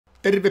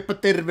Tervepä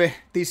terve,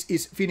 this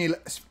is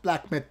Finnish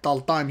black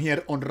metal time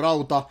here on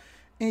Rauta.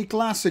 A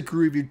classic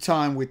review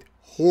time with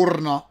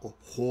Horna, or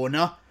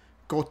Horna,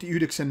 Kohti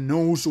yhdeksän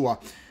nousua.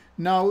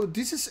 Now,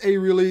 this is a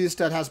release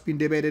that has been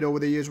debated over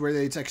the years whether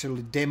it's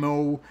actually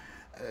demo,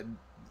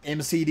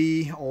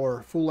 MCD,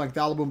 or full-length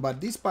album, but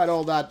despite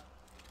all that,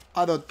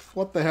 I thought,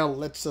 what the hell,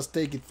 let's just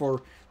take it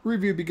for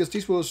review, because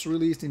this was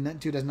released in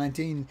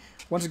 2019,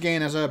 once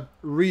again as a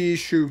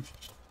reissue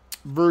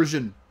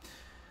version.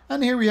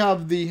 And here we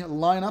have the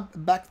lineup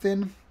back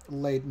then,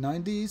 late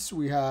 90s.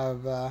 We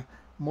have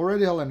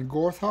Moredel and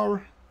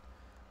Gorthar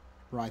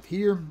right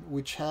here,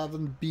 which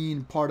haven't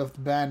been part of the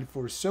band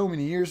for so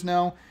many years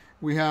now.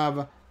 We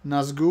have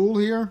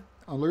Nazgul here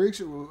on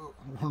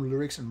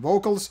lyrics and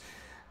vocals,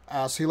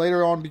 as he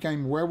later on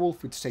became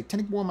Werewolf with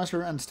Satanic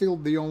Warmaster and still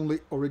the only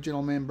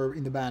original member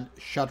in the band,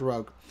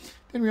 Shatrogue.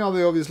 Then we have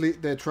obviously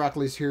the track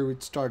list here,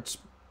 which starts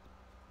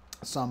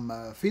some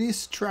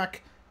Finnish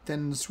track,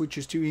 then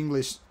switches to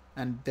English,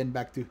 and then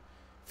back to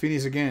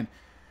Finnish again.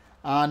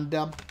 And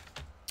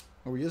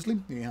obviously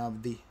we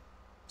have the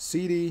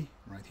CD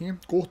right here,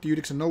 Kohti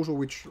yhdeksän nousua,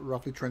 which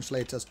roughly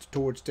translates as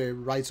towards the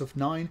Rise of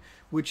Nine,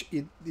 which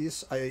it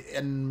is,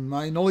 in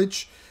my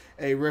knowledge,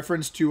 a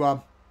reference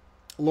to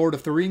Lord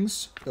of the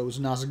Rings, those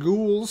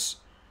Nazguls,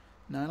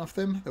 9 of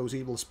them, those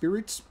evil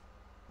spirits.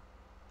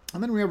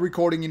 And then we have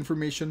recording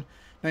information,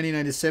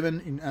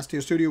 1997 in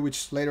Astio Studio,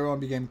 which later on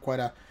became quite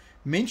a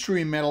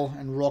mainstream metal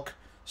and rock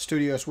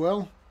studio as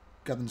well.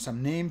 Gotten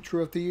some name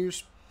throughout the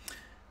years,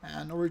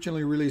 and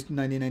originally released in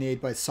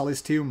 1998 by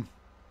Solistium.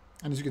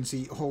 And as you can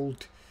see,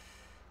 old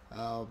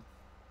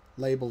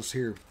labels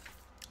here,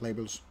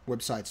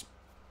 websites.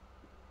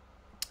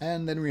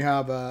 And then we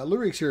have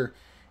lyrics here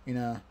in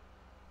a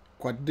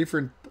quite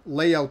different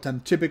layout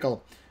than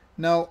typical.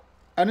 Now,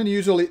 I don't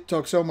usually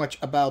talk so much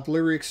about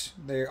lyrics,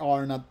 they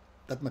are not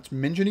that much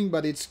mentioning,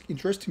 but it's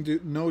interesting to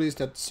notice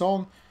that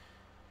song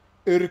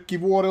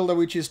Vuorelta,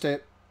 which is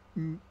the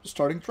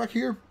starting track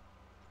here,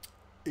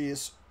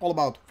 is all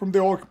about from the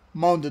Orc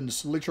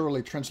Mountains,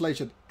 literally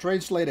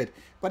translated,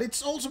 but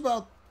it's also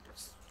about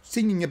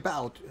singing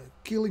about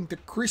killing the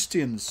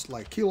Christians,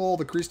 like kill all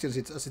the Christians,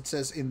 as it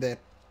says in the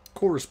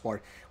chorus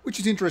part,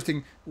 which is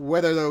interesting,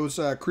 whether those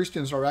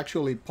Christians are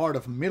actually part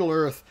of Middle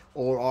Earth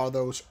or are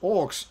those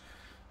orcs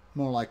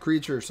more like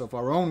creatures of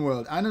our own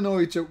world. I don't know,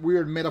 it's a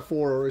weird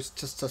metaphor or it's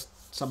just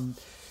some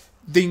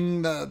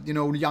thing that, you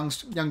know,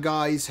 young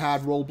guys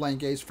had role-playing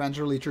games,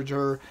 fantasy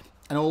literature,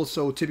 and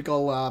also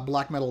typical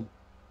black metal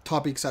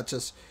topics such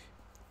as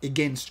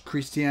against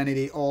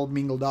Christianity all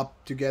mingled up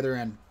together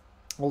and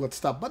all that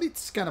stuff. But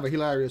it's kind of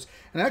hilarious.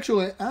 And I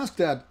actually asked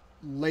that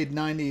late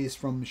 90s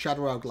from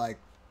Shatrogue, like,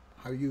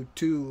 how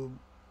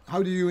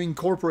do you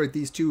incorporate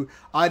these two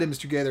items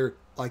together,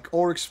 like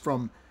orcs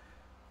from,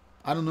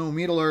 I don't know,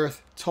 Middle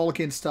Earth,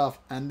 Tolkien stuff,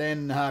 and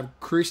then have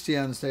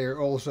Christians there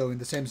also in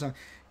the same song.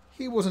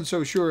 He wasn't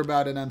so sure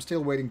about it, and I'm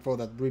still waiting for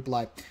that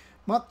reply.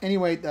 But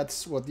anyway,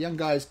 that's what young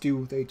guys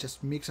do. They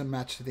just mix and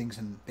match things,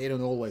 and they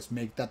don't always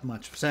make that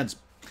much sense.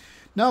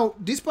 Now,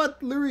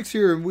 despite lyrics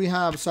here, we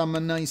have some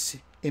nice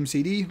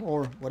MCD,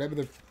 or whatever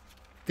the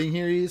thing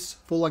here is,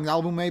 full-length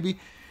album maybe.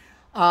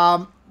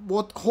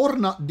 What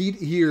Horna did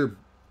here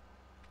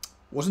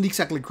wasn't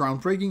exactly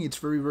groundbreaking. It's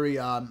very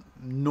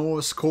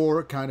Norse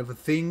core kind of a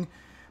thing.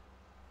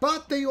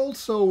 But they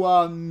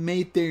also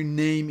made their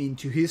name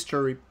into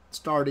history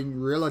starting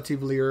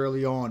relatively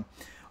early on.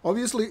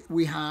 Obviously,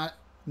 we had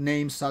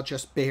names such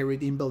as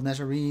Beherit, Impel,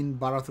 Nazarene,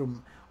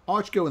 Barathrum,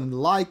 Archgo, and the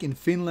like in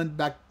Finland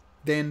back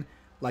then,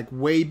 like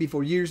way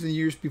before, years and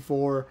years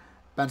before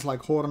bands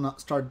like Horna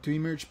started to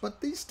emerge, but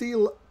they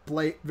still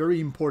play a very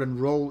important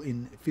role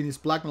in Finnish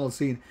black metal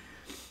scene.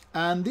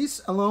 And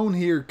this alone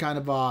here kind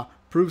of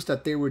proves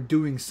that they were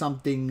doing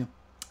something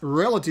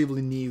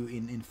relatively new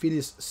in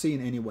Finnish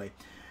scene anyway.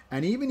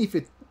 And even if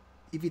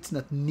it's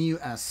not new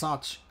as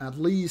such, at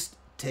least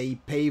they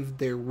paved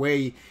their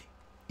way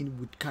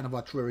with kind of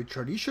a very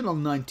traditional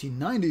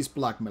 1990s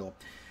black metal.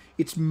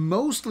 It's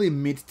mostly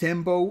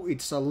mid-tempo,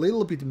 it's a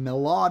little bit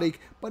melodic,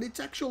 but it's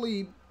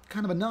actually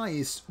kind of a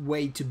nice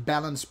way to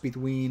balance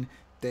between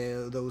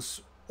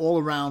those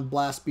all-around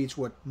blast beats,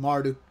 what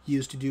Marduk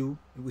used to do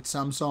with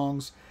some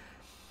songs.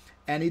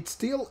 And it's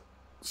still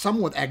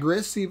somewhat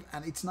aggressive,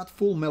 and it's not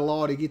full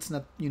melodic, it's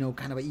not, you know,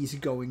 kind of a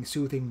easygoing,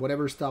 soothing,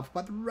 whatever stuff,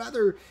 but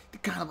rather the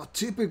kind of a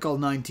typical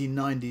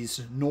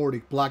 1990s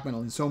Nordic black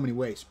metal in so many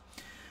ways.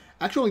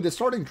 Actually, the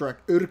starting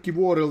track,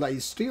 Vuorelta,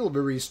 is still a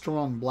very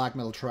strong black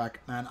metal track,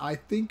 and I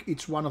think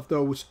it's one of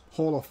those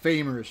Hall of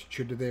Famers,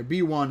 should there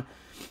be one,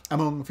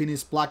 among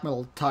Finnish black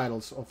metal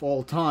titles of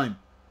all time.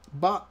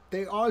 But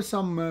there are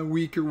some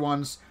weaker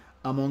ones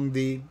among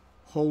the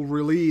whole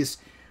release,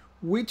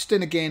 which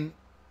then again,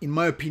 in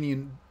my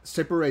opinion,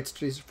 separates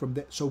this from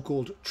the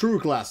so-called true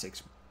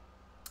classics.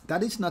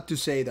 That is not to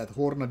say that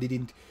Horna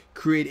didn't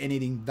create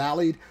anything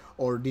valid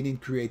or didn't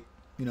create,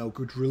 you know,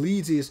 good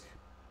releases,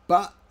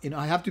 but, you know,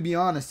 I have to be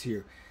honest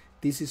here,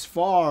 this is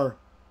far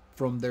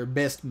from their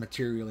best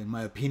material in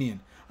my opinion.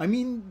 I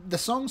mean, the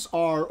songs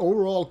are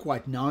overall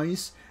quite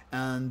nice,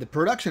 and the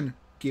production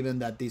given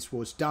that this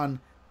was done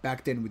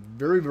back then with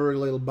very, very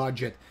little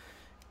budget.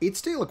 It's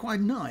still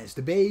quite nice.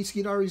 The bass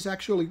guitar is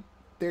actually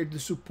there to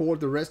support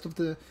the rest of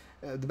the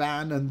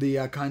band, and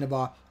the kind of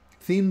a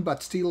thin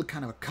but still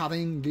kind of a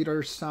cutting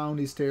guitar sound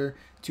is there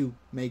to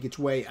make its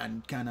way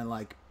and kind of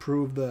like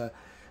prove the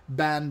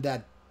band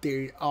that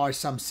there are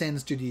some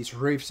sense to these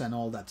riffs and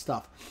all that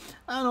stuff.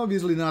 And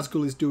obviously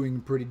Nazgul is doing a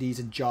pretty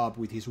decent job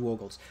with his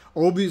vocals.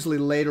 Obviously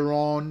later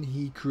on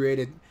he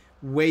created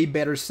way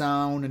better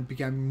sound and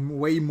became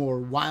way more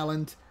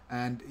violent,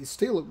 and is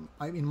still,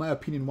 in my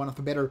opinion, one of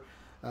the better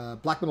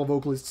black metal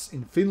vocalists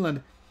in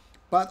Finland.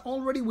 But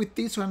already with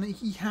this one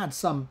he had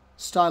some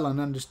style and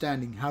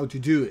understanding how to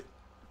do it.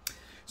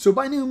 So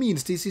by no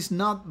means this is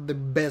not the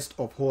best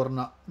of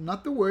Horna,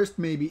 not the worst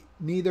maybe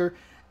neither,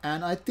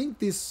 and I think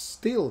this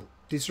still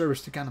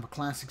deserves the kind of a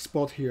classic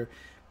spot here,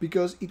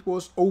 because it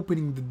was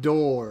opening the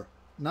door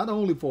not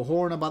only for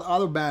Horna but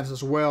other bands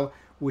as well,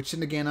 which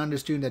then again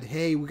understood that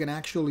hey, we can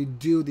actually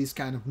do this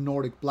kind of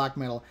Nordic black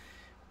metal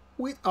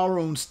with our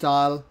own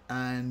style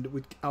and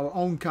with our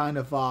own kind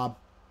of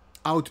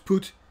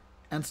output,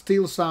 and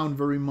still sound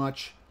very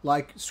much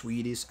like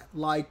Swedish,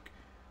 like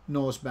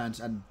Norse bands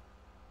and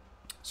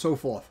so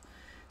forth.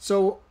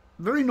 So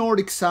very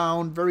Nordic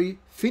sound, very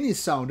Finnish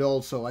sound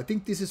also. I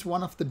think this is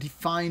one of the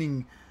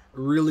defining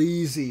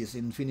releases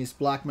in Finnish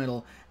black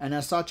metal, and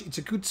as such it's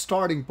a good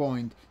starting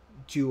point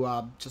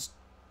to just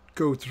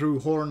go through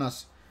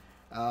Horna's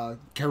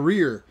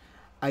career.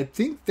 I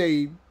think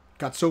they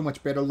got so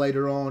much better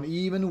later on,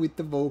 even with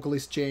the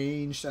vocalist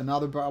change and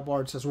other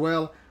parts as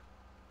well,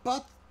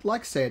 but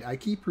like I said, I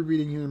keep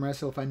repeating here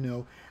myself, I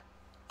know,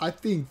 I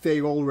think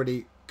they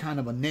already kind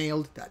of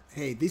nailed that,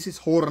 hey, this is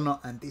Horna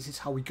and this is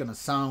how we're gonna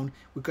sound,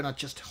 we're gonna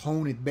just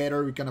hone it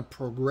better, we're gonna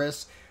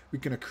progress, we're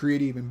gonna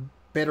create even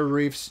better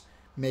riffs,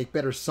 make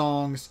better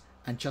songs,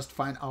 and just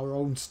find our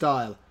own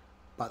style.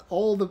 But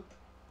all the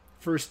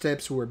first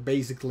steps were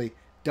basically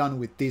done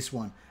with this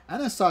one,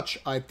 and as such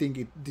I think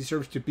it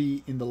deserves to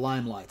be in the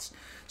limelights.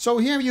 So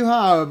here you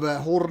have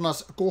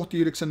Horna's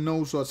Kohti, yhdeksän,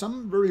 nousua,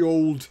 some very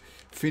old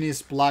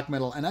Finnish black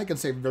metal, and I can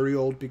say very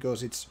old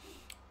because it's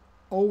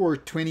over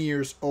 20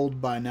 years old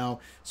by now.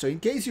 So in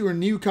case you're a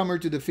newcomer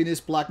to the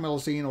Finnish black metal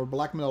scene or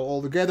black metal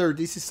altogether,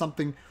 this is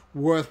something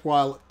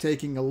worthwhile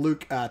taking a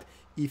look at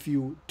if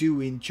you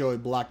do enjoy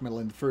black metal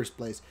in the first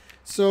place.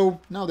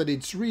 So now that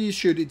it's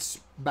reissued,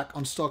 it's back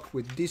on stock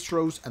with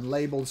distros and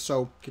labels,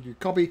 so get your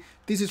copy.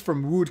 This is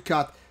from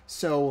Woodcut,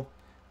 so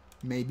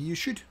maybe you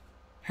should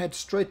head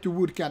straight to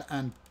Woodcut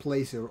and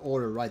place your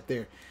order right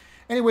there.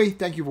 Anyway,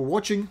 thank you for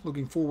watching.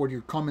 Looking forward to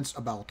your comments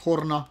about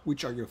Horna.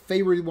 Which are your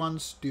favorite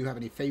ones? Do you have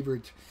any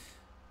favorite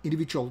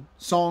individual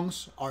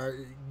songs? Or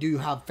do you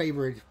have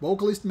favorite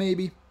vocalist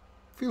maybe?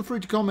 Feel free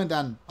to comment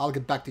and I'll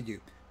get back to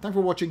you. Thanks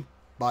for watching.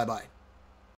 Bye bye.